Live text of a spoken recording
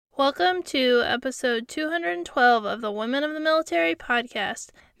Welcome to episode 212 of the Women of the Military podcast.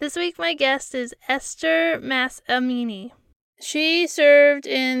 This week, my guest is Esther Mas-Amini. She served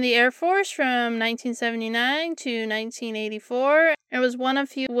in the Air Force from 1979 to 1984 and was one of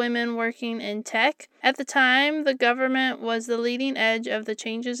few women working in tech. At the time, the government was the leading edge of the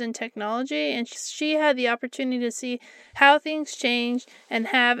changes in technology, and she had the opportunity to see how things changed and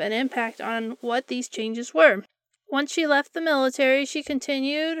have an impact on what these changes were. Once she left the military, she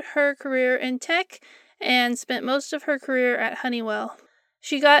continued her career in tech and spent most of her career at Honeywell.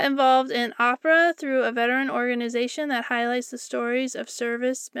 She got involved in opera through a veteran organization that highlights the stories of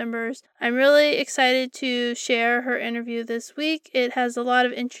service members. I'm really excited to share her interview this week. It has a lot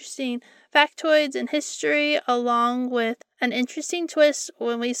of interesting factoids and history, along with an interesting twist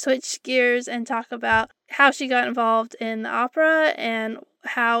when we switch gears and talk about how she got involved in the opera and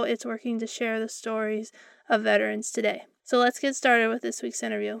how it's working to share the stories of veterans today. So let's get started with this week's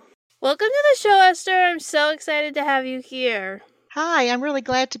interview. Welcome to the show, Esther. I'm so excited to have you here. Hi, I'm really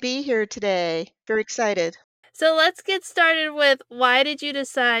glad to be here today. Very excited. So let's get started with, why did you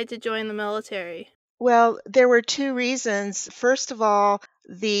decide to join the military? Well, there were two reasons. First of all,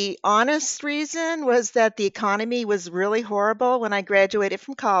 the honest reason was that the economy was really horrible when I graduated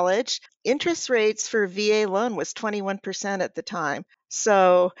from college. Interest rates for VA loan was 21% at the time.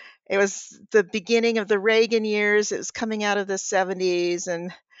 So it was the beginning of the Reagan years. It was coming out of the 70s,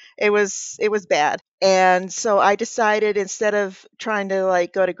 and it was bad. And so I decided, instead of trying to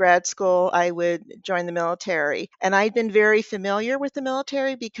go to grad school, I would join the military. And I'd been very familiar with the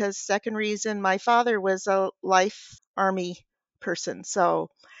military because, second reason, my father was a life Army person. So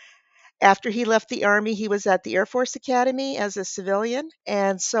after he left the Army, he was at the Air Force Academy as a civilian.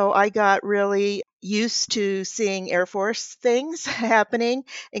 And so I got really used to seeing Air Force things happening,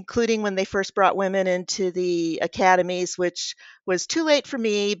 including when they first brought women into the academies, which was too late for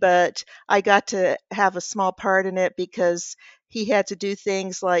me, but I got to have a small part in it because he had to do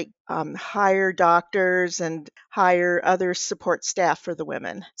things like hire doctors and hire other support staff for the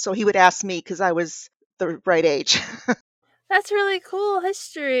women. So he would ask me because I was the right age. That's really cool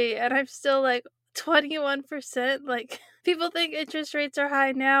history, and I'm still 21%. People think interest rates are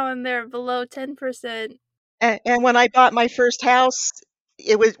high now and they're below 10%. And when I bought my first house,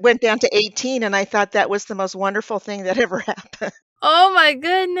 went down to 18, and I thought that was the most wonderful thing that ever happened. Oh my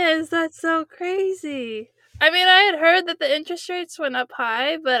goodness, that's so crazy. I mean, I had heard that the interest rates went up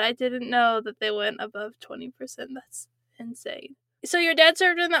high, but I didn't know that they went above 20%. That's insane. So your dad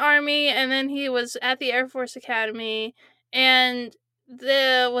served in the Army, and then he was at the Air Force Academy, and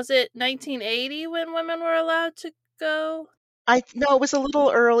was it 1980 when women were allowed to go? I No, it was a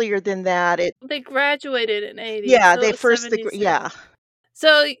little earlier than that. They graduated in 80, Yeah, so it they was first, 76. yeah.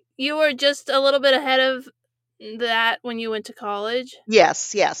 So you were just a little bit ahead of that when you went to college?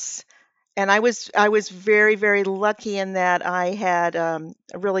 Yes, yes. And I was very, very lucky in that I had a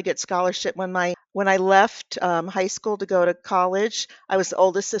really good scholarship when I left high school to go to college. I was the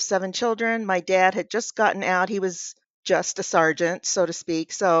oldest of seven children. My dad had just gotten out. He was just a sergeant, so to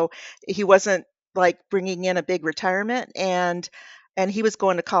speak. So he wasn't bringing in a big retirement, and he was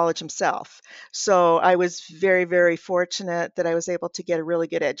going to college himself. So I was very, very fortunate that I was able to get a really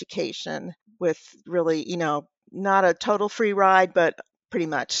good education with really, not a total free ride, but pretty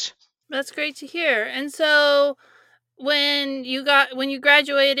much. That's great to hear. And so when you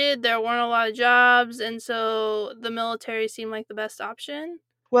graduated, there weren't a lot of jobs, and so the military seemed like the best option?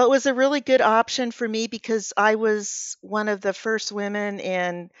 Well, it was a really good option for me because I was one of the first women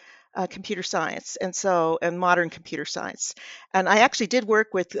in computer science, and modern computer science. And I actually did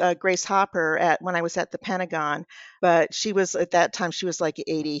work with Grace Hopper when I was at the Pentagon, but she was, at that time, she was like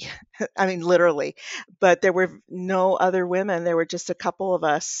 80. I mean, literally. But there were no other women. There were just a couple of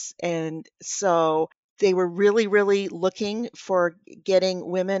us, and so they were really, really looking for getting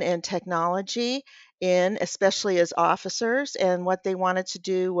women in technology in, especially as officers. And what they wanted to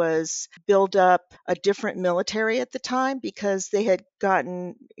do was build up a different military at the time because they had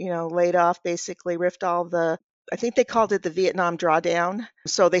gotten, laid off, basically ripped all the, I think they called it the Vietnam drawdown.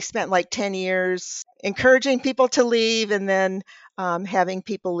 So they spent like 10 years encouraging people to leave, and then having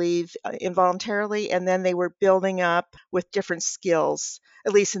people leave involuntarily. And then they were building up with different skills,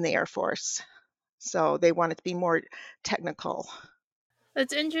 at least in the Air Force. So they wanted to be more technical.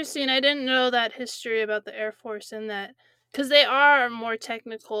 That's interesting. I didn't know that history about the Air Force, and that, because they are a more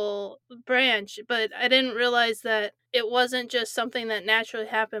technical branch, but I didn't realize that it wasn't just something that naturally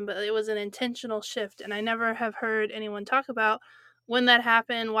happened, but it was an intentional shift. And I never have heard anyone talk about when that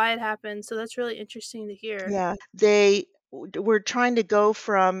happened, why it happened. So that's really interesting to hear. Yeah, they were trying to go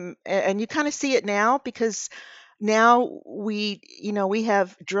from, and you kind of see it now because now we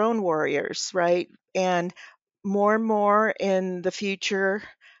have drone warriors, right? And more in the future,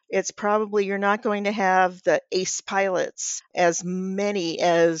 it's probably you're not going to have the ace pilots as many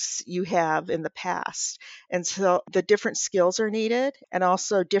as you have in the past. And so the different skills are needed and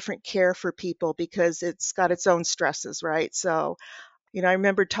also different care for people because it's got its own stresses, right? So I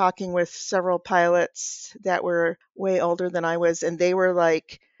remember talking with several pilots that were way older than I was, and they were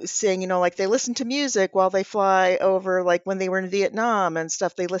like saying, like they listen to music while they fly over, like when they were in Vietnam and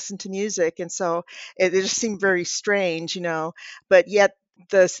stuff, they listened to music. And so it just seemed very strange, but yet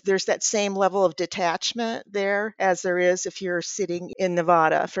there's that same level of detachment there as there is if you're sitting in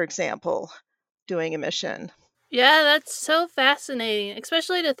Nevada, for example, doing a mission. Yeah, that's so fascinating,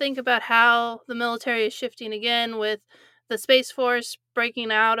 especially to think about how the military is shifting again with the Space Force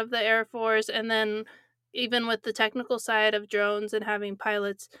breaking out of the Air Force, and then even with the technical side of drones and having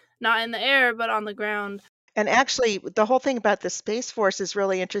pilots not in the air but on the ground. And actually, the whole thing about the Space Force is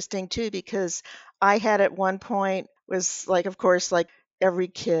really interesting too, because I had at one point was like, of course, like every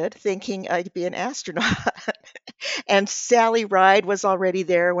kid thinking I'd be an astronaut. And Sally Ride was already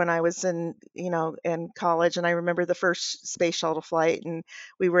there when I was in college. And I remember the first space shuttle flight, and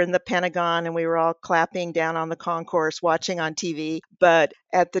we were in the Pentagon and we were all clapping down on the concourse, watching on TV. But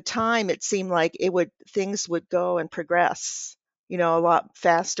at the time, it seemed like things would go and progress a lot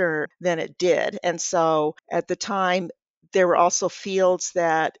faster than it did. And so at the time, there were also fields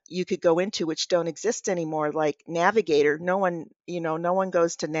that you could go into which don't exist anymore, like navigator. No one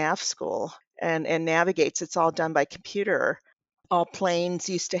goes to nav school and navigates. It's all done by computer. All planes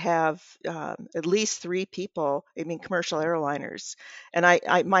used to have at least three people. I mean, commercial airliners, and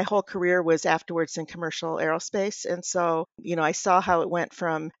my whole career was afterwards in commercial aerospace, and so I saw how it went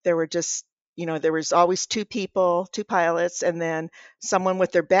from there was always two people, two pilots, and then someone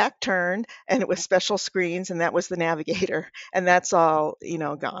with their back turned, and it was special screens, and that was the navigator, and that's all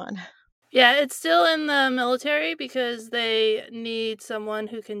gone. Yeah, it's still in the military because they need someone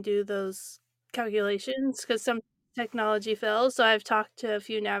who can do those calculations because some technology fails. So I've talked to a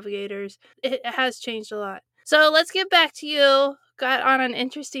few navigators. It has changed a lot. So let's get back to you. Got on an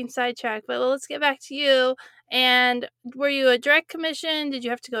interesting sidetrack, but let's get back to you. And were you a direct commission? Did you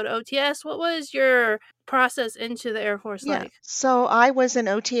have to go to OTS? What was your process into the Air Force Yeah. like? So I was in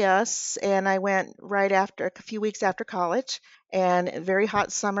OTS and I went right after a few weeks after college and a very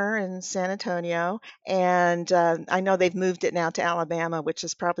hot summer in San Antonio. And I know they've moved it now to Alabama, which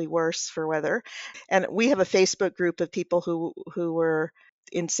is probably worse for weather. And we have a Facebook group of people who were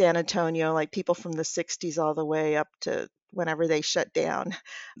in San Antonio, like people from the 60s all the way up to whenever they shut down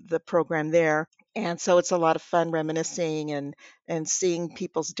the program there. And so it's a lot of fun reminiscing and seeing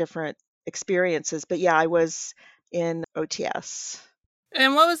people's different experiences. But yeah, I was in OTS.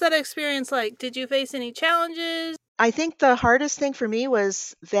 And what was that experience like? Did you face any challenges? I think the hardest thing for me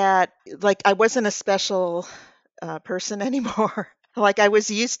was that, like, I wasn't a special person anymore. Like I was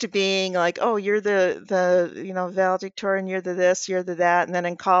used to being like, oh, you're the valedictorian, you're the this, you're the that, and then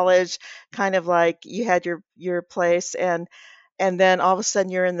in college, kind of like you had your place, and then all of a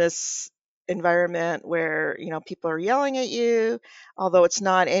sudden you're in this environment where people are yelling at you, although it's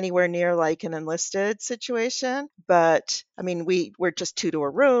not anywhere near like an enlisted situation. But I mean, we're just two to a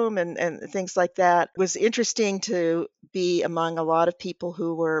room and things like that. It was interesting to be among a lot of people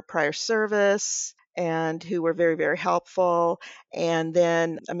who were prior service and who were very, very helpful. And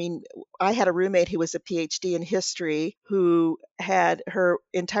then, I mean, I had a roommate who was a PhD in history who had her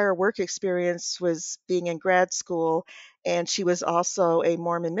entire work experience was being in grad school, and she was also a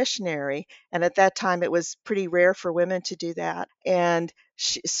Mormon missionary. And at that time, it was pretty rare for women to do that. And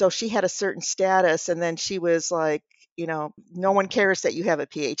so she had a certain status, and then she was like, no one cares that you have a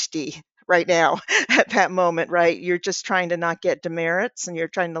PhD right now at that moment, right? You're just trying to not get demerits and you're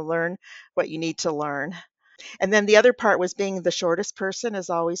trying to learn what you need to learn. And then the other part was being the shortest person is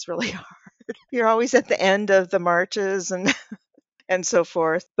always really hard. You're always at the end of the marches and so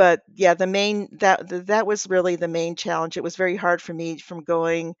forth. But yeah, that was really the main challenge. It was very hard for me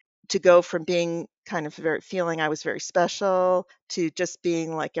to go from being kind of very feeling I was very special to just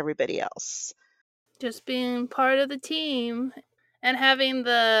being like everybody else. Just being part of the team and having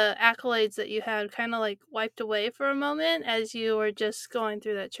the accolades that you had kind of like wiped away for a moment as you were just going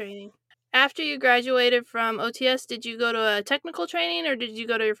through that training. After you graduated from OTS, did you go to a technical training or did you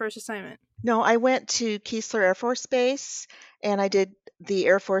go to your first assignment? No, I went to Keesler Air Force Base and I did the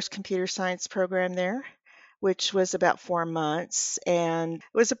Air Force Computer Science program there, which was about 4 months. And it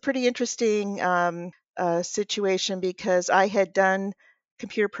was a pretty interesting situation because I had done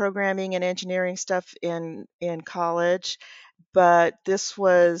computer programming and engineering stuff in college, but this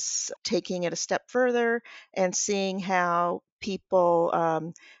was taking it a step further and seeing how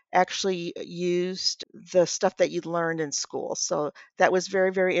people actually used the stuff that you'd learned in school. So that was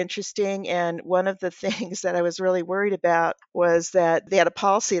very, very interesting. And one of the things that I was really worried about was that they had a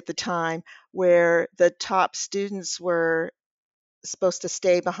policy at the time where the top students were supposed to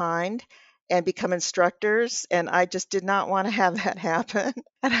stay behind and become instructors, and I just did not want to have that happen.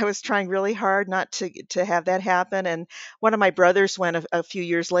 And I was trying really hard not to have that happen. And one of my brothers went a few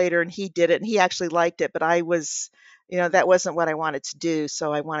years later, and he did it, and he actually liked it, but I was, that wasn't what I wanted to do.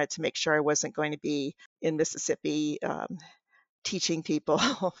 So I wanted to make sure I wasn't going to be in Mississippi teaching people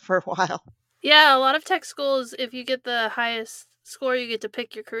for a while. Yeah, a lot of tech schools, if you get the highest score, you get to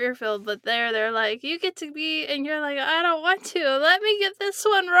pick your career field, but they're like, you get to be, and you're like, I don't want to. Let me get this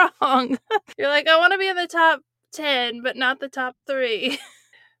one wrong. You're like, I want to be in the top 10, but not the top 3.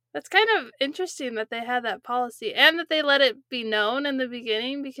 That's kind of interesting that they had that policy and that they let it be known in the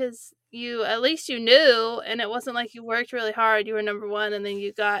beginning, because at least you knew, and it wasn't like you worked really hard, you were number 1, and then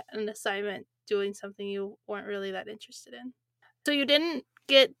you got an assignment doing something you weren't really that interested in. So you didn't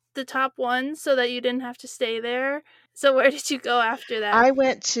get the top 1 so that you didn't have to stay there. So where did you go after that? I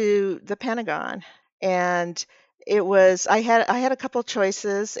went to the Pentagon, and I had a couple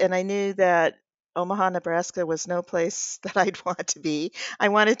choices, and I knew that Omaha, Nebraska was no place that I'd want to be. I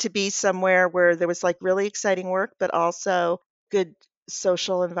wanted to be somewhere where there was like really exciting work, but also good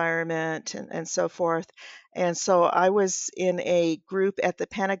social environment and so forth. And so I was in a group at the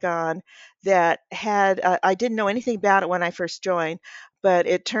Pentagon that I didn't know anything about it when I first joined, but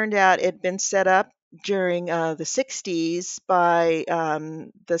it turned out it'd been set up during the 60s by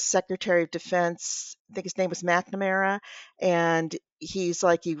the Secretary of Defense. I think his name was McNamara, and he's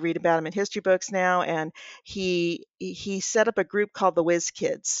like, you read about him in history books now, and he set up a group called the Whiz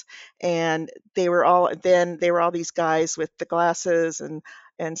Kids, and they were all these guys with the glasses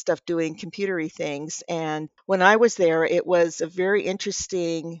and stuff doing computery things. And when I was there, it was a very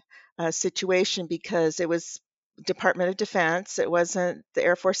interesting situation because it was Department of Defense. It wasn't the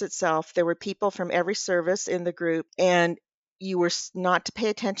Air Force itself. There were people from every service in the group, and you were not to pay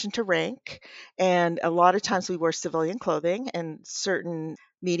attention to rank. And a lot of times we wore civilian clothing and certain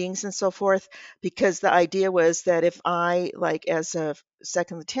meetings and so forth, because the idea was that if I, like as a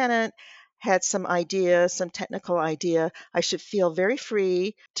second lieutenant, had some idea, some technical idea, I should feel very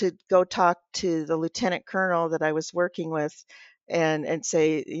free to go talk to the lieutenant colonel that I was working with and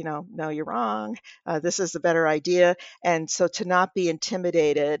say, no, you're wrong. This is a better idea. And so to not be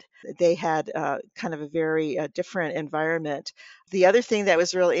intimidated, they had kind of a very different environment. The other thing that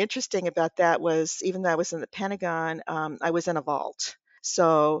was really interesting about that was, even though I was in the Pentagon, I was in a vault.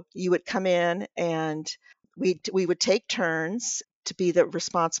 So you would come in, and we would take turns to be the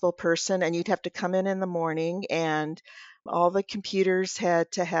responsible person, and you'd have to come in the morning, and all the computers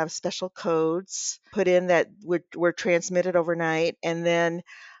had to have special codes put in that were transmitted overnight. And then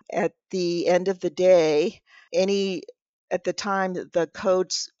at the end of the day, at the time, the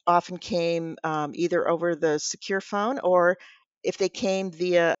codes often came either over the secure phone, or if they came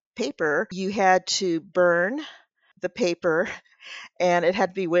via paper, you had to burn the paper and it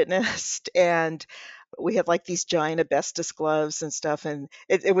had to be witnessed. And we had like these giant asbestos gloves and stuff. And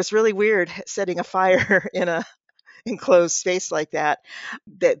it was really weird setting a fire in a enclosed space like that.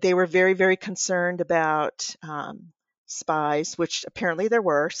 That they were very, very concerned about spies, which apparently there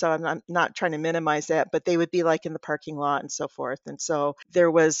were. So I'm not trying to minimize that, but they would be like in the parking lot and so forth. And so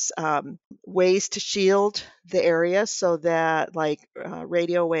there was ways to shield the area so that like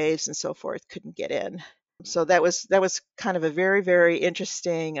radio waves and so forth couldn't get in. So that was kind of a very, very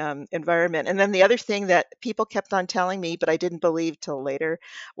interesting environment. And then the other thing that people kept on telling me, but I didn't believe till later,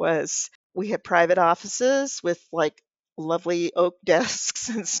 was we had private offices with like lovely oak desks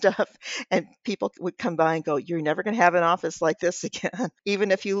and stuff, and people would come by and go, you're never going to have an office like this again. Even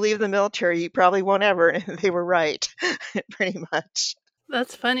if you leave the military, you probably won't ever. And they were right, pretty much.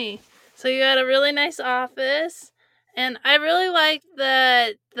 That's funny. So you had a really nice office, and I really liked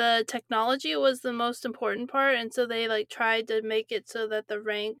that the technology was the most important part, and so they like tried to make it so that the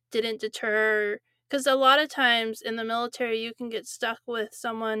rank didn't deter, because a lot of times in the military you can get stuck with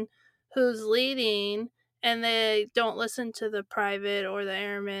someone who's leading and they don't listen to the private or the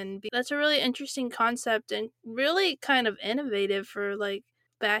airman. That's a really interesting concept and really kind of innovative for like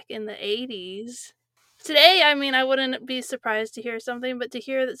back in the 80s. Today, I mean, I wouldn't be surprised to hear something, but to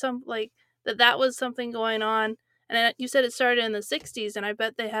hear that that was something going on, and you said it started in the 60s, and I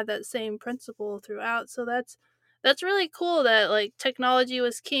bet they had that same principle throughout. So that's really cool that like technology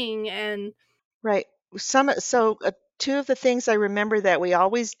was king. And Right. Two of the things I remember that we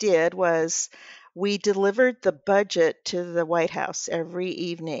always did was we delivered the budget to the White House every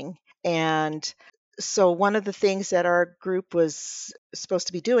evening. And so one of the things that our group was supposed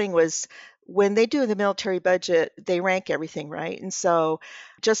to be doing was when they do the military budget, they rank everything, right? And so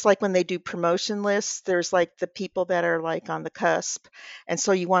just like when they do promotion lists, there's like the people that are like on the cusp. And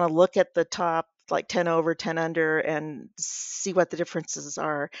so you want to look at the top like 10 over, 10 under and see what the differences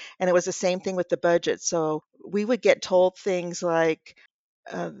are. And it was the same thing with the budget. So we would get told things like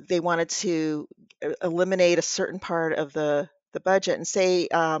they wanted to eliminate a certain part of the budget and say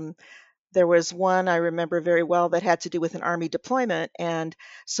there was one I remember very well that had to do with an Army deployment. And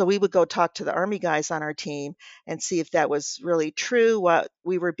so we would go talk to the Army guys on our team and see if that was really true, what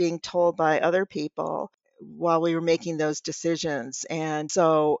we were being told by other people while we were making those decisions. And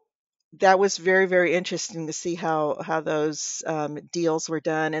so that was very, very interesting to see how those deals were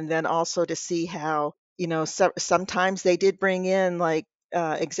done. And then also to see how, sometimes they did bring in like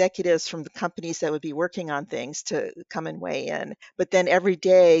executives from the companies that would be working on things to come and weigh in. But then every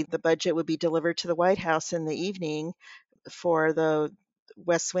day, the budget would be delivered to the White House in the evening for the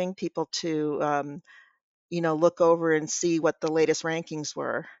West Wing people to, look over and see what the latest rankings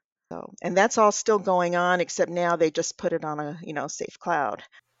were. So, and that's all still going on, except now they just put it on a, safe cloud.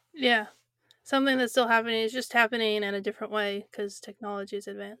 Yeah. Something that's still happening is just happening in a different way because technology is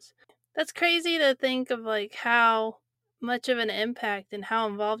advanced. That's crazy to think of like how much of an impact and how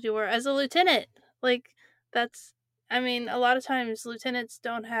involved you were as a lieutenant. Like that's I mean, a lot of times lieutenants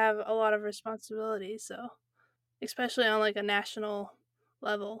don't have a lot of responsibility, so especially on like a national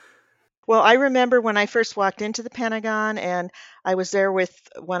level. Well, I remember when I first walked into the Pentagon, and I was there with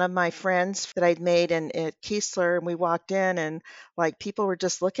one of my friends that I'd made at Keesler, and we walked in, and like people were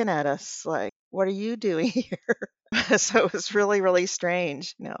just looking at us like, "What are you doing here?" So it was really, really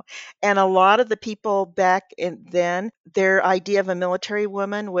strange. And a lot of the people back then, their idea of a military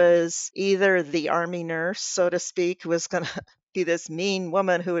woman was either the Army nurse, so to speak, who was going to be this mean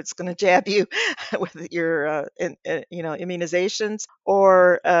woman who is going to jab you with your immunizations,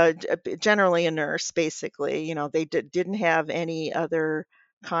 or generally a nurse. Basically, they didn't have any other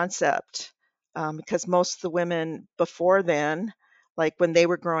concept, because most of the women before then, like when they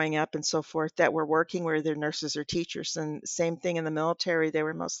were growing up and so forth, that were working, were either nurses or teachers. And same thing in the military, they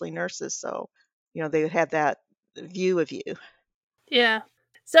were mostly nurses, so they would have that view of you. Yeah.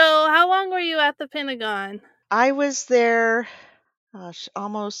 So, how long were you at the Pentagon? I was there, gosh,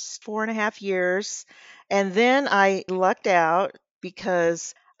 almost 4.5 years. And then I lucked out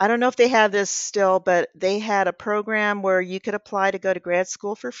because I don't know if they have this still, but they had a program where you could apply to go to grad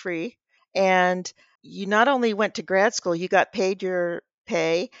school for free. And you not only went to grad school, you got paid your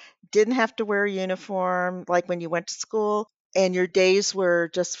pay, didn't have to wear a uniform like when you went to school, and your days were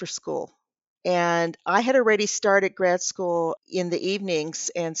just for school. And I had already started grad school in the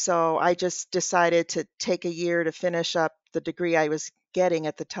evenings. And so I just decided to take a year to finish up the degree I was getting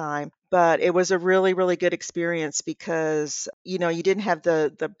at the time. But it was a really, really good experience because, you didn't have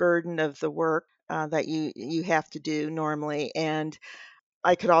the burden of the work that you have to do normally. And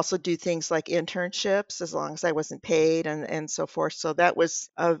I could also do things like internships as long as I wasn't paid and so forth. So that was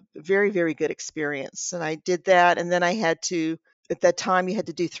a very, very good experience. And I did that. And then I had to, at that time, you had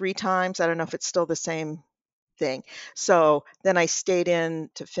to do 3 times. I don't know if it's still the same thing. So then I stayed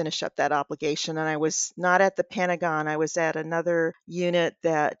in to finish up that obligation. And I was not at the Pentagon. I was at another unit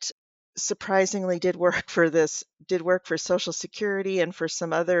that surprisingly did work for Social Security and for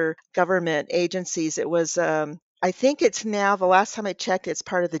some other government agencies. It was I think it's now, the last time I checked, it's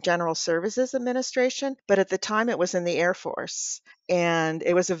part of the General Services Administration, but at the time it was in the Air Force. And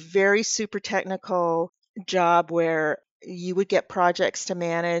it was a very super technical job where you would get projects to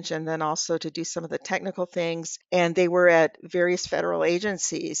manage and then also to do some of the technical things. And they were at various federal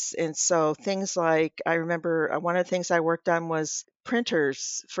agencies. And so things like, I remember one of the things I worked on was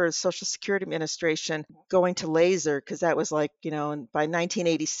printers for the Social Security Administration going to laser, because that was like, by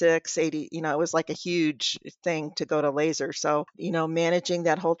 1986, 80, it was like a huge thing to go to laser. So, managing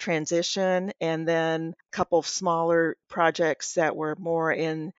that whole transition, and then a couple of smaller projects that were more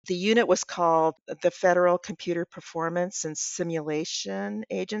in the unit was called the Federal Computer Performance and Simulation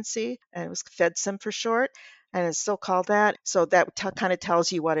Agency, and it was FEDSIM for short. And it's still called that. So that kind of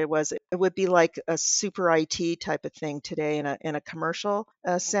tells you what it was. It would be like a super IT type of thing today in a commercial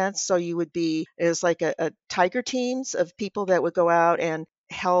sense. So you would be, it was like a tiger teams of people that would go out and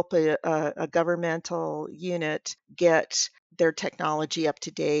help a governmental unit get their technology up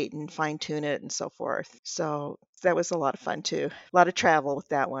to date and fine tune it and so forth. So that was a lot of fun too. A lot of travel with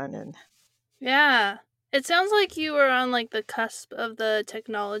that one. And Yeah. It sounds like you were on like the cusp of the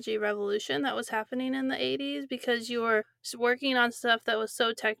technology revolution that was happening in the 80s, because you were working on stuff that was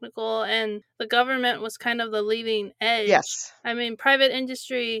so technical and the government was kind of the leading edge. Yes. I mean, private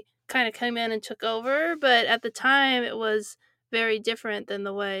industry kind of came in and took over, but at the time it was very different than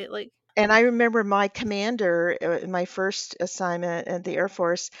the way, like, And I remember my commander in my first assignment at the Air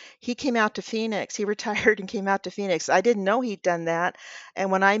Force, he came out to Phoenix. He retired and came out to Phoenix. I didn't know he'd done that.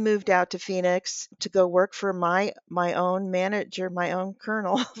 And when I moved out to Phoenix to go work for my own manager, my own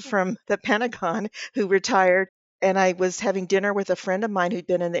colonel from the Pentagon who retired, and I was having dinner with a friend of mine who'd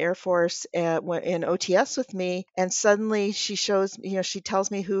been in the Air Force in OTS with me, and suddenly she shows, she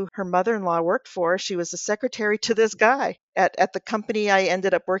tells me who her mother-in-law worked for. She was a secretary to this guy at the company I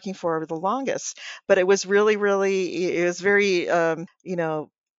ended up working for the longest. But it was really, really, it was very, it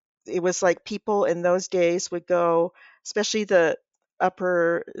was like people in those days would go, especially the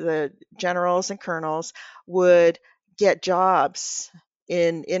generals and colonels would get jobs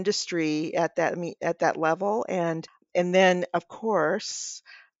in industry at that level, and then of course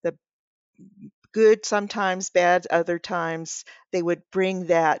the good sometimes, bad other times, they would bring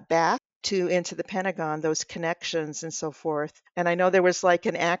that back to into the Pentagon, those connections and so forth. And I know there was like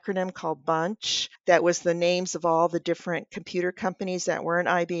an acronym called Bunch that was the names of all the different computer companies that weren't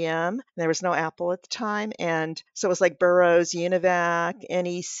IBM. There was no Apple at the time. And so it was like Burroughs, Univac,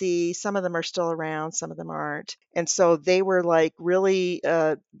 NEC. Some of them are still around, some of them aren't. And so they were like really,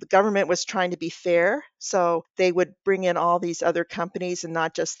 the government was trying to be fair. So they would bring in all these other companies and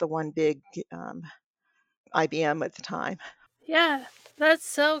not just the one big IBM at the time. yeah, that's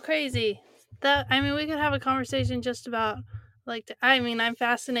so crazy. That, I mean, we could have a conversation just about like, I mean, I'm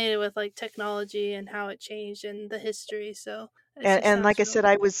fascinated with like technology and how it changed and the history, so it just And sounds like I really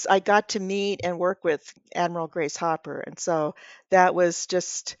said, cool. I got to meet and work with Admiral Grace Hopper, and so that was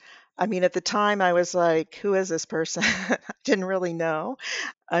just. I mean, at the time, I was like, "Who is this person?" I didn't really know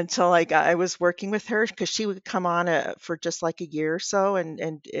until I was working with her because she would come on for just like a year or so,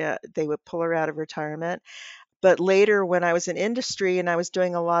 and they would pull her out of retirement. But later, when I was in industry and I was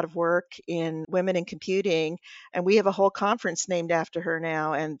doing a lot of work in women in computing, and we have a whole conference named after her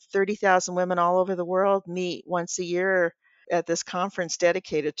now, and 30,000 women all over the world meet once a year at this conference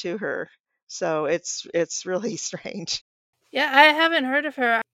dedicated to her. So it's really strange. Yeah, I haven't heard of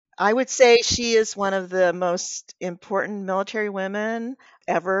her. I would say she is one of the most important military women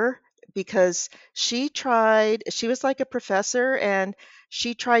ever because she was like a professor and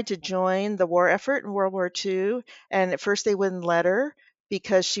she tried to join the war effort in World War II. And at first they wouldn't let her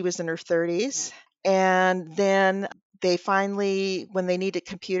because she was in her 30s. And then they finally, when they needed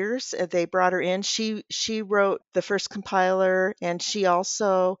computers, they brought her in. She wrote the first compiler, and she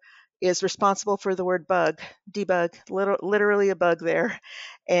also is responsible for the word bug, debug, literally a bug there.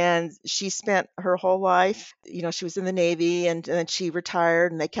 And she spent her whole life, she was in the Navy, and then she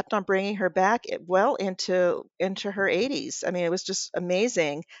retired, and they kept on bringing her back well into her 80s. I mean, it was just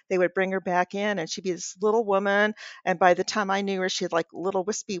amazing. They would bring her back in, and she'd be this little woman, and by the time I knew her, she had like little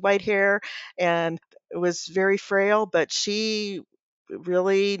wispy white hair, and it was very frail, but she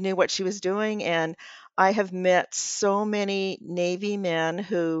really knew what she was doing. And I have met so many Navy men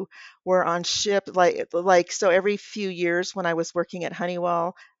who were on ship, like so every few years when I was working at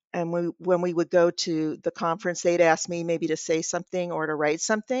Honeywell, and when we would go to the conference, they'd ask me maybe to say something or to write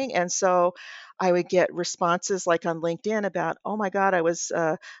something. And so I would get responses like on LinkedIn about, oh my God, I was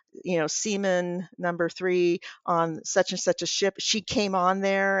seaman number 3 on such and such a ship. She came on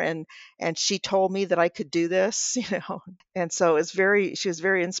there, and she told me that I could do this, and so she was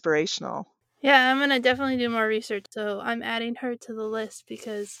very inspirational. Yeah, I'm gonna definitely do more research. So I'm adding her to the list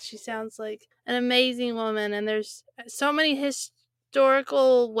because she sounds like an amazing woman, and there's so many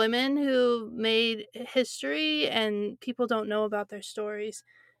historical women who made history, and people don't know about their stories.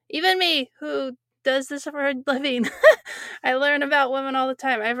 Even me, who does this for a living, I learn about women all the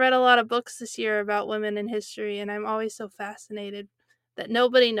time. I've read a lot of books this year about women in history, and I'm always so fascinated that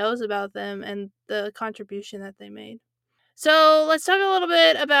nobody knows about them and the contribution that they made. So let's talk a little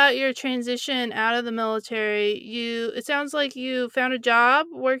bit about your transition out of the military. It sounds like you found a job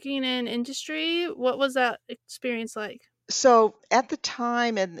working in industry. What was that experience like? So at the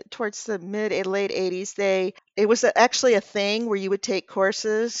time and towards the mid and late 80s, it was actually a thing where you would take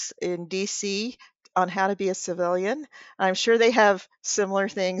courses in DC on how to be a civilian. I'm sure they have similar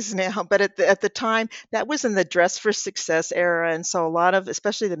things now, but at the time, that was in the dress for success era, and so a lot of,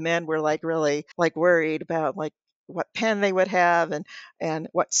 especially the men, were like really like worried about like what pen they would have and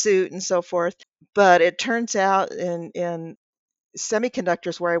what suit and so forth. But it turns out in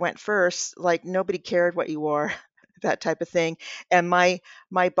semiconductors where I went first, like nobody cared what you wore. that type of thing. And my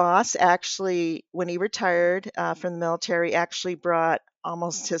boss actually, when he retired from the military, actually brought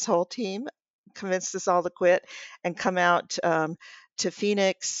almost his whole team, convinced us all to quit and come out to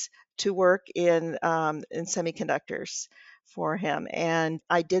Phoenix to work in semiconductors for him. And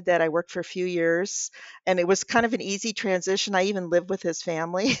I did that. I worked for a few years, and it was kind of an easy transition. I even lived with his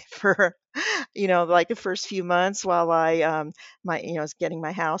family for like the first few months while I was getting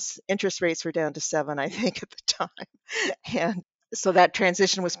my house. Interest rates were down to 7, I think, at the time. And so that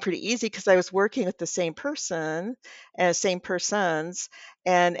transition was pretty easy because I was working with the same person and same persons.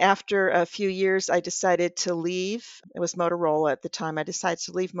 And after a few years, I decided to leave. It was Motorola at the time. I decided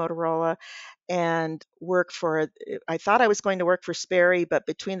to leave Motorola and work for, I thought I was going to work for Sperry, but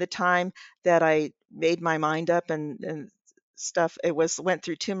between the time that I made my mind up and stuff, it went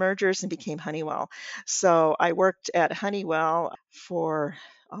through 2 mergers and became Honeywell. So I worked at Honeywell for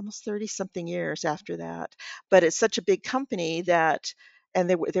almost 30 something years after that. But it's such a big company that, and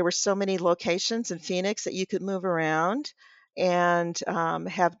there were so many locations in Phoenix that you could move around and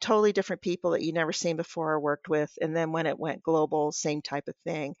have totally different people that you never seen before or worked with. And then when it went global, same type of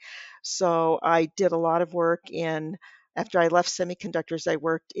thing. So I did a lot of work after I left semiconductors, I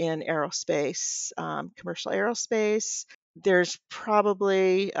worked in aerospace, commercial aerospace. There's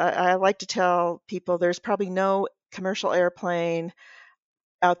probably, I like to tell people, there's probably no commercial airplane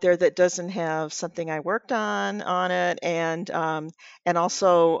out there that doesn't have something I worked on it. And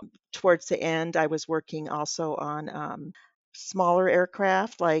also towards the end, I was working also on smaller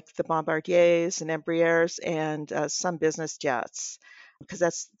aircraft like the Bombardiers and Embraers and some business jets, because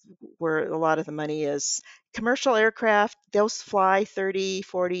that's where a lot of the money is. Commercial aircraft, those fly 30,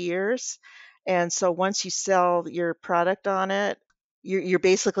 40 years. And so once you sell your product on it, you're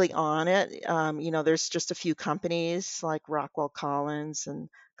basically on it. There's just a few companies like Rockwell Collins and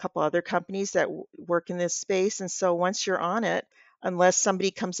a couple other companies that work in this space. And so once you're on it, unless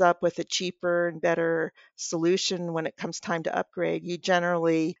somebody comes up with a cheaper and better solution when it comes time to upgrade, you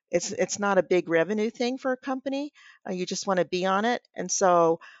generally, it's not a big revenue thing for a company. You just want to be on it. And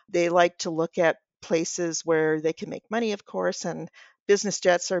so they like to look at places where they can make money, of course, and business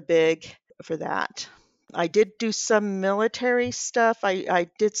jets are big for that. I did do some military stuff. I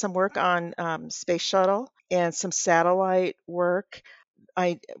did some work on space shuttle and some satellite work.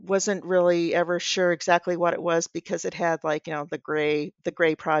 I wasn't really ever sure exactly what it was because it had like, the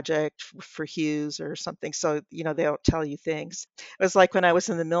gray project for Hughes or something. So, they don't tell you things. It was like when I was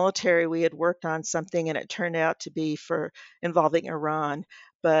in the military, we had worked on something and it turned out to be for involving Iran,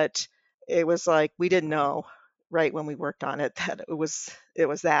 but it was like we didn't know right when we worked on it that it was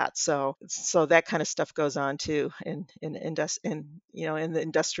that. So that kind of stuff goes on too in the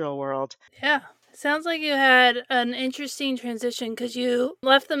industrial world. Yeah. Sounds like you had an interesting transition because you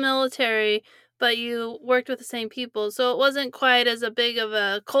left the military, but you worked with the same people. So it wasn't quite as a big of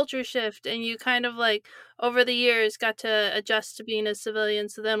a culture shift. And you kind of like over the years got to adjust to being a civilian.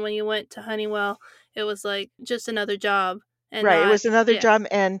 So then when you went to Honeywell, it was like just another job and Right, it not, was another yeah. job,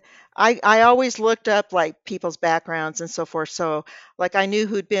 and I always looked up, like, people's backgrounds and so forth, so, like, I knew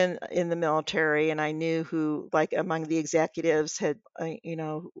who'd been in the military, and I knew who, like, among the executives had,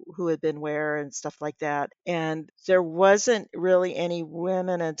 who had been where and stuff like that, and there wasn't really any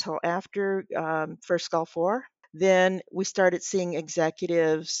women until after, first Gulf War. Then we started seeing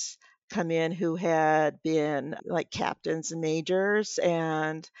executives come in who had been, like, captains and majors,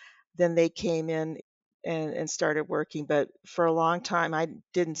 and then they came in and started working. But for a long time, I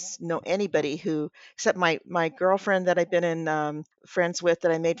didn't know anybody who, except my girlfriend that I've been in friends with,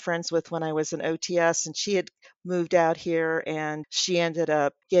 that I made friends with when I was in OTS, and she had moved out here, and she ended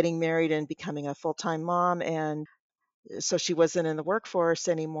up getting married and becoming a full-time mom, and so she wasn't in the workforce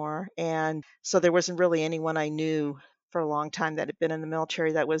anymore. And so there wasn't really anyone I knew for a long time that had been in the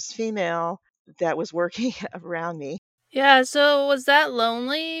military that was female that was working around me. Yeah, so was that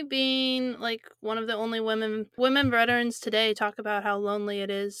lonely being like one of the only women veterans today talk about how lonely it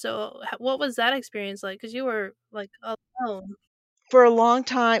is. So what was that experience like? Because you were like alone. For a long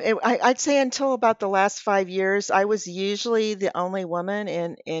time, I'd say until about the last 5 years, I was usually the only woman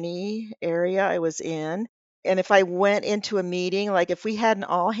in any area I was in. And if I went into a meeting, like if we had an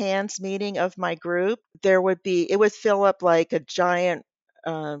all hands meeting of my group, it would fill up like a giant,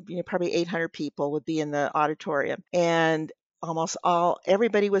 probably 800 people would be in the auditorium. And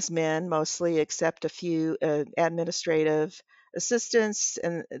everybody was men mostly, except a few administrative assistants,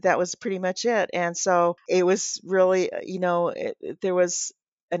 and that was pretty much it. And so it was really, there was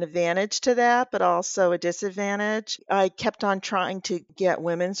an advantage to that, but also a disadvantage. I kept on trying to get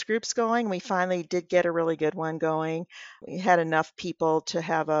women's groups going. We finally did get a really good one going. We had enough people to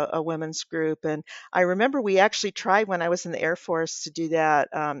have a women's group. And I remember we actually tried when I was in the Air Force to do that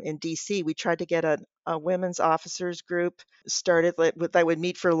in DC. We tried to get a women's officers group started that would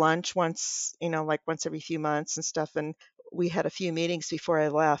meet for lunch once, like once every few months and stuff. And we had a few meetings before I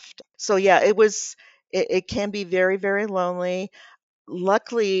left. So yeah, it can be very, very lonely.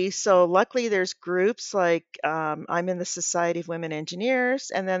 Luckily, there's groups like I'm in the Society of Women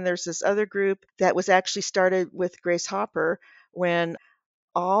Engineers, and then there's this other group that was actually started with Grace Hopper when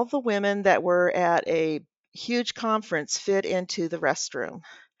all the women that were at a huge conference fit into the restroom.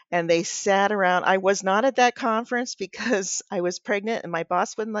 And they sat around. I was not at that conference because I was pregnant and my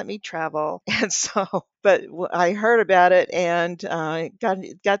boss wouldn't let me travel. And so, but I heard about it and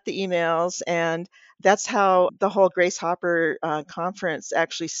got the emails, and that's how the whole Grace Hopper conference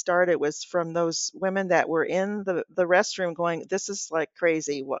actually started. Was from those women that were in the restroom going, "This is like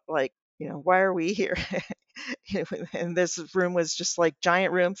crazy. What like." Why are we here? And this room was just like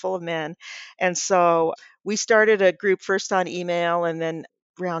giant room full of men. And so we started a group first on email, and then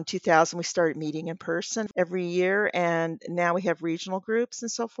around 2000 we started meeting in person every year, and now we have regional groups and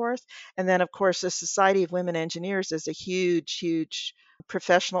so forth. And then of course the Society of Women Engineers is a huge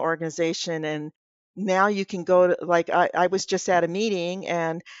professional organization, and now you can go to, like, I was just at a meeting,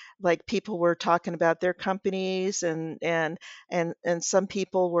 and like people were talking about their companies, and some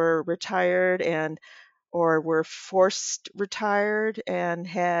people were retired and or were forced retired and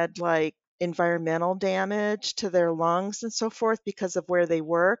had like environmental damage to their lungs and so forth because of where they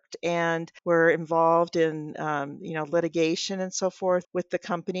worked, and were involved in litigation and so forth with the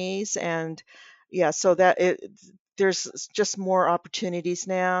companies. And yeah, so there's just more opportunities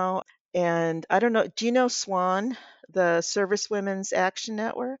now. And I don't know, do you know SWAN, the Service Women's Action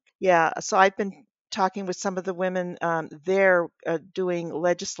Network? Yeah, so I've been talking with some of the women there doing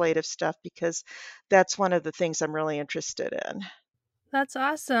legislative stuff because that's one of the things I'm really interested in. That's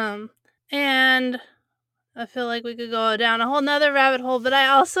awesome. And I feel like we could go down a whole nother rabbit hole, but I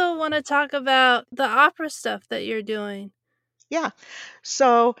also want to talk about the opera stuff that you're doing. Yeah.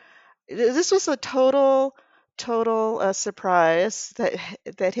 So this was a total surprise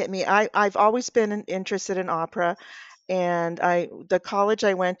that hit me. I've always been interested in opera, and the college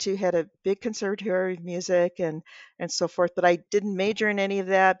I went to had a big conservatory of music and so forth, but I didn't major in any of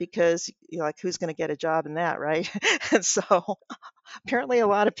that because like who's going to get a job in that, right? And so apparently a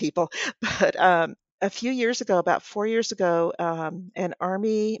lot of people. But a few years ago, about 4 years ago, an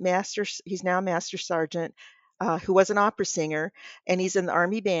Army master, he's now a master sergeant, who was an opera singer, and he's in the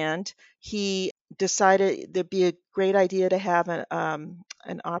Army band. He decided there'd be a great idea to have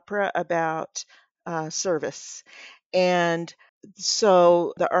an opera about service. And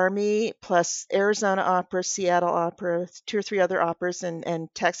so the Army plus Arizona Opera, Seattle Opera, two or three other operas, and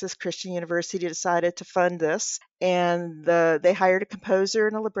Texas Christian University decided to fund this. And they hired a composer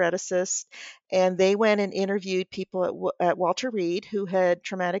and a librettist, and they went and interviewed people at Walter Reed who had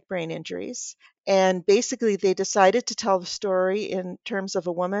traumatic brain injuries. And basically, they decided to tell the story in terms of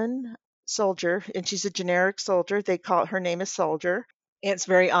a woman soldier, and she's a generic soldier. They call her name is Soldier. And it's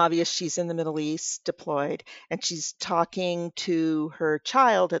very obvious she's in the Middle East deployed, and she's talking to her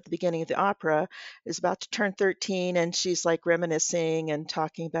child at the beginning of the opera, is about to turn 13, and she's like reminiscing and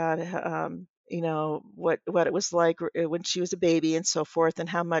talking about what it was like when she was a baby and so forth, and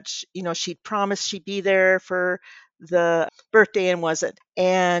how much she'd promised she'd be there for the birthday and wasn't.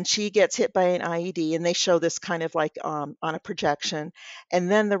 And she gets hit by an IED, and they show this kind of like on a projection. And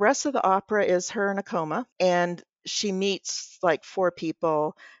then the rest of the opera is her in a coma, and she meets like four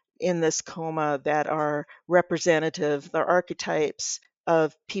people in this coma that are representative, they're archetypes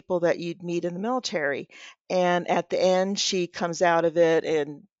of people that you'd meet in the military. And at the end, she comes out of it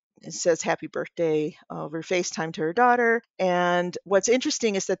and says happy birthday over FaceTime to her daughter. And what's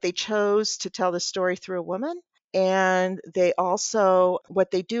interesting is that they chose to tell the story through a woman. And they also, what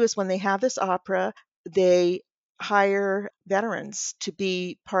they do is when they have this opera, they hire veterans to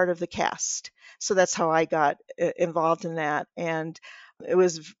be part of the cast. So that's how I got involved in that. And it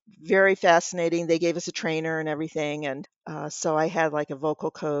was very fascinating. They gave us a trainer and everything. And so I had like a vocal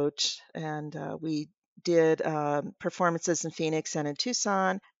coach, and we did performances in Phoenix and in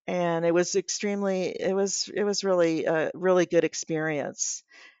Tucson. And it was really a really good experience.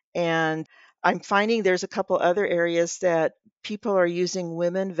 And I'm finding there's a couple other areas that people are using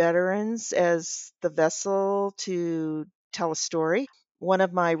women veterans as the vessel to tell a story. One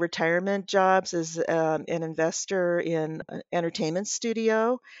of my retirement jobs is an investor in an entertainment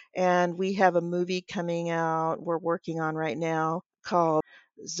studio, and we have a movie coming out we're working on right now called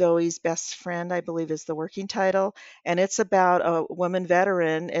Zoe's Best Friend, I believe is the working title. And it's about a woman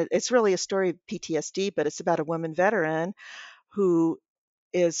veteran. It's really a story of PTSD, but it's about a woman veteran who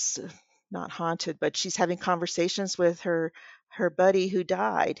is not haunted, but she's having conversations with her buddy who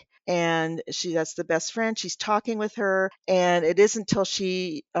died. And that's the best friend. She's talking with her, and it isn't until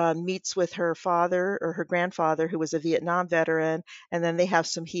she meets with her father or her grandfather, who was a Vietnam veteran, and then they have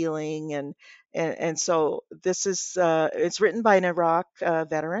some healing. And so this is it's written by an Iraq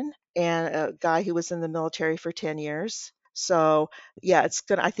veteran and a guy who was in the military for 10 years. So yeah,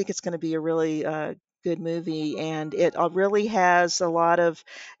 I think it's gonna be a really good movie, and it really has a lot of.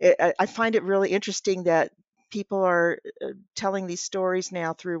 I find it really interesting that people are telling these stories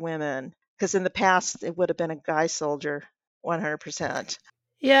now through women, because in the past it would have been a guy soldier, 100%.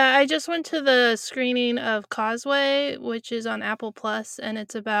 Yeah, I just went to the screening of Causeway, which is on Apple Plus, and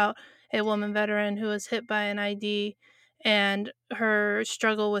it's about a woman veteran who was hit by an ID and her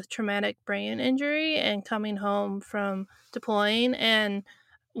struggle with traumatic brain injury and coming home from deploying. And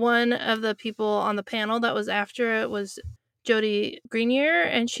one of the people on the panel that was after it was Jodie Grenier,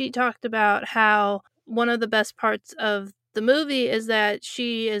 and she talked about how one of the best parts of the movie is that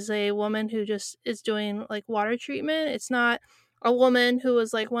she is a woman who just is doing like water treatment. It's not a woman who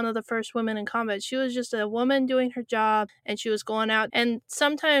was like one of the first women in combat. She was just a woman doing her job, and she was going out. And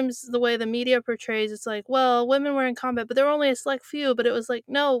sometimes the way the media portrays, it's like, well, women were in combat, but there were only a select few. But it was like,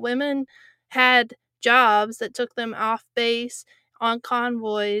 no, women had jobs that took them off base on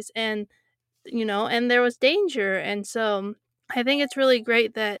convoys, and and there was danger. And so I think it's really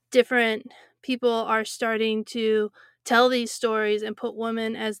great that different people are starting to tell these stories and put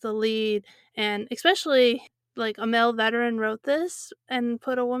women as the lead. And especially like a male veteran wrote this and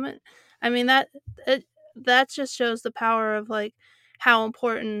put a woman. I mean, it, that just shows the power of like how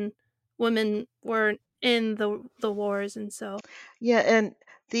important women were in the wars. And so Yeah, and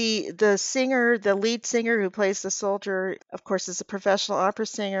the lead singer who plays the soldier, of course, is a professional opera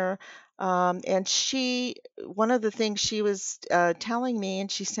singer. And one of the things she was telling me, and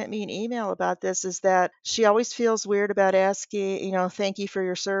she sent me an email about this, is that she always feels weird about asking, thank you for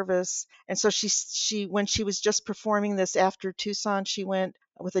your service. And so when she was just performing this after Tucson, she went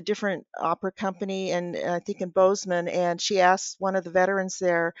with a different opera company, and I think in Bozeman, and she asked one of the veterans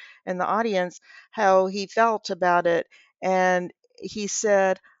there in the audience how he felt about it. And he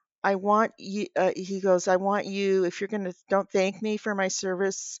said, I want you, he goes, I want you, if you're going to, don't thank me for my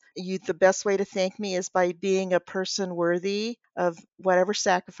service. The best way to thank me is by being a person worthy of whatever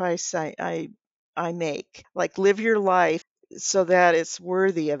sacrifice I make. Like, live your life so that it's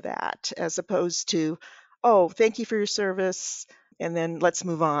worthy of that, as opposed to, oh, thank you for your service, and then let's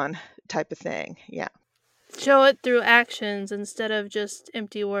move on type of thing. Yeah. show it through actions instead of just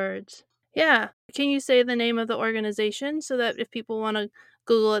empty words. Yeah. Can you say the name of the organization so that if people want to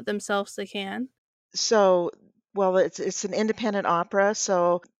Google it themselves, they can? So, well, it's an independent opera,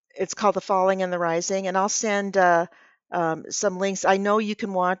 so it's called The Falling and the Rising, and I'll send some links. I know you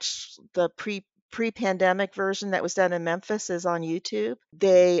can watch the pre-pandemic version that was done in Memphis is on YouTube.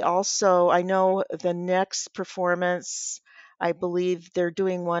 They also, I know the next performance, I believe they're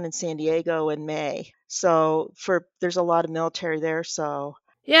doing one in San Diego in May. So there's a lot of military there, so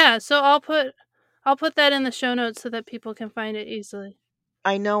Yeah, so I'll put that in the show notes so that people can find it easily.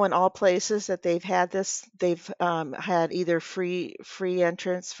 I know in all places that they've had either free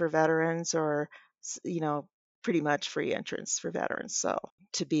entrance for veterans or, pretty much free entrance for veterans. So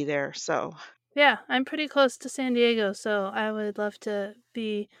to be there. So Yeah, I'm pretty close to San Diego, so I would love to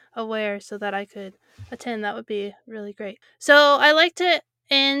be aware so that I could attend. That would be really great. So I like to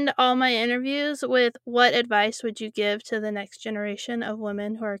end all my interviews with what advice would you give to the next generation of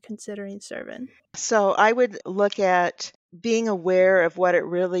women who are considering serving? So I would look at being aware of what it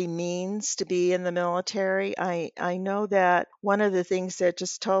really means to be in the military. I know that one of the things that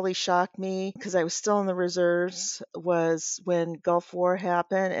just totally shocked me, because I was still in the reserves, was when Gulf War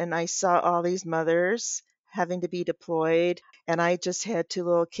happened and I saw all these mothers having to be deployed, and I just had two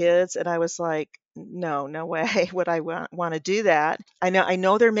little kids, and I was like, no way would I want to do that. I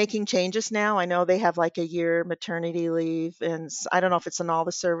know they're making changes now. I know they have like a year maternity leave, and I don't know if it's in all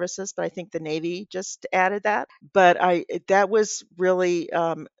the services, but I think the Navy just added that. But that was really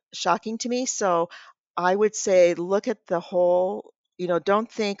shocking to me. So I would say look at the whole. Don't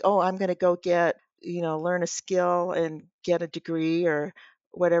think, oh, I'm going to go learn a skill and get a degree or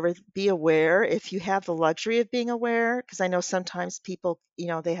whatever. Be aware if you have the luxury of being aware, because I know sometimes people,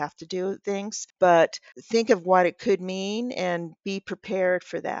 they have to do things, but think of what it could mean and be prepared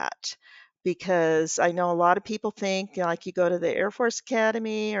for that. because I know a lot of people think like you go to the Air Force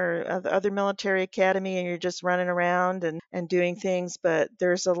Academy or the other military academy and you're just running around and doing things, but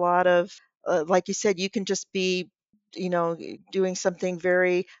there's a lot of, like you said, you can just be, doing something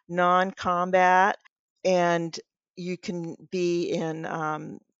very non-combat, and you can be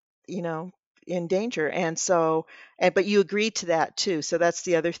you know, in danger. And so, but you agreed to that too. So that's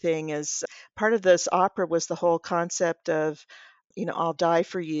the other thing is part of this opera was the whole concept of, I'll die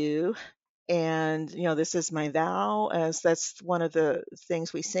for you, and this is my vow, as that's one of the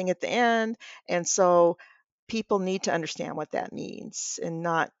things we sing at the end. And so people need to understand what that means and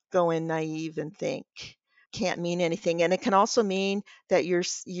not go in naive and think can't mean anything. And it can also mean that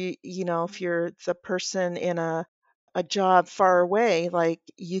if you're the person in a job far away, like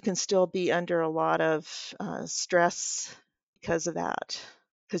you can still be under a lot of stress because of that,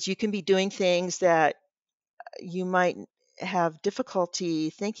 because you can be doing things that you might have difficulty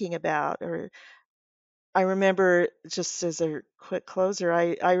thinking about. Or I remember, just as a quick closer,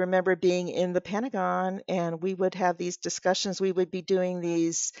 I remember being in the Pentagon, and we would have these discussions. We would be doing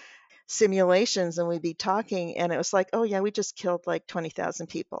these simulations, and we'd be talking, and it was like, oh yeah, we just killed like 20,000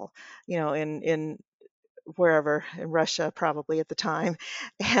 people, in wherever, in Russia probably at the time.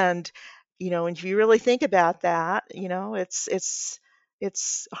 And and if you really think about that, it's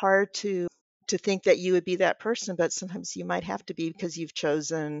hard to think that you would be that person, but sometimes you might have to be because you've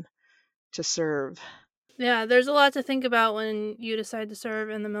chosen to serve. Yeah, there's a lot to think about when you decide to serve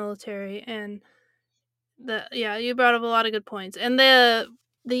in the military, and you brought up a lot of good points. And the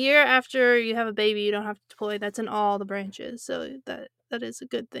year after you have a baby, you don't have to deploy. That's in all the branches, so that is a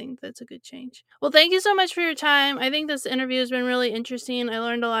good thing. That's a good change. Well, thank you so much for your time. I think this interview has been really interesting. I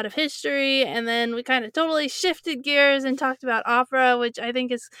learned a lot of history, and then we kind of totally shifted gears and talked about opera, which I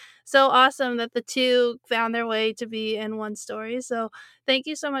think is so awesome that the two found their way to be in one story. So thank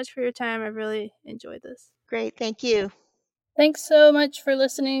you so much for your time. I really enjoyed this. Great, thank you. Thanks so much for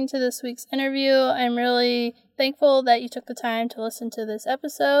listening to this week's interview. I'm really thankful that you took the time to listen to this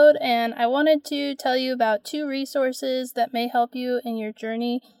episode, and I wanted to tell you about 2 resources that may help you in your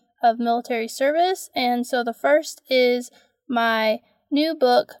journey of military service. And so the first is my new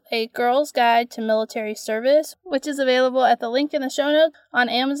book, A Girl's Guide to Military Service, which is available at the link in the show notes on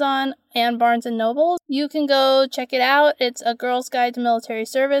Amazon and Barnes & Noble. You can go check it out. It's A Girl's Guide to Military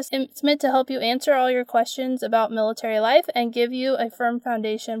Service. It's meant to help you answer all your questions about military life and give you a firm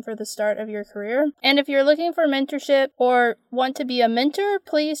foundation for the start of your career. And if you're looking for mentorship or want to be a mentor,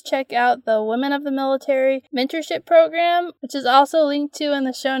 please check out the Women of the Military Mentorship Program, which is also linked to in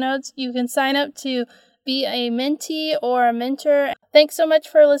the show notes. You can sign up to be a mentee or a mentor. Thanks so much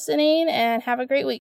for listening, and have a great week.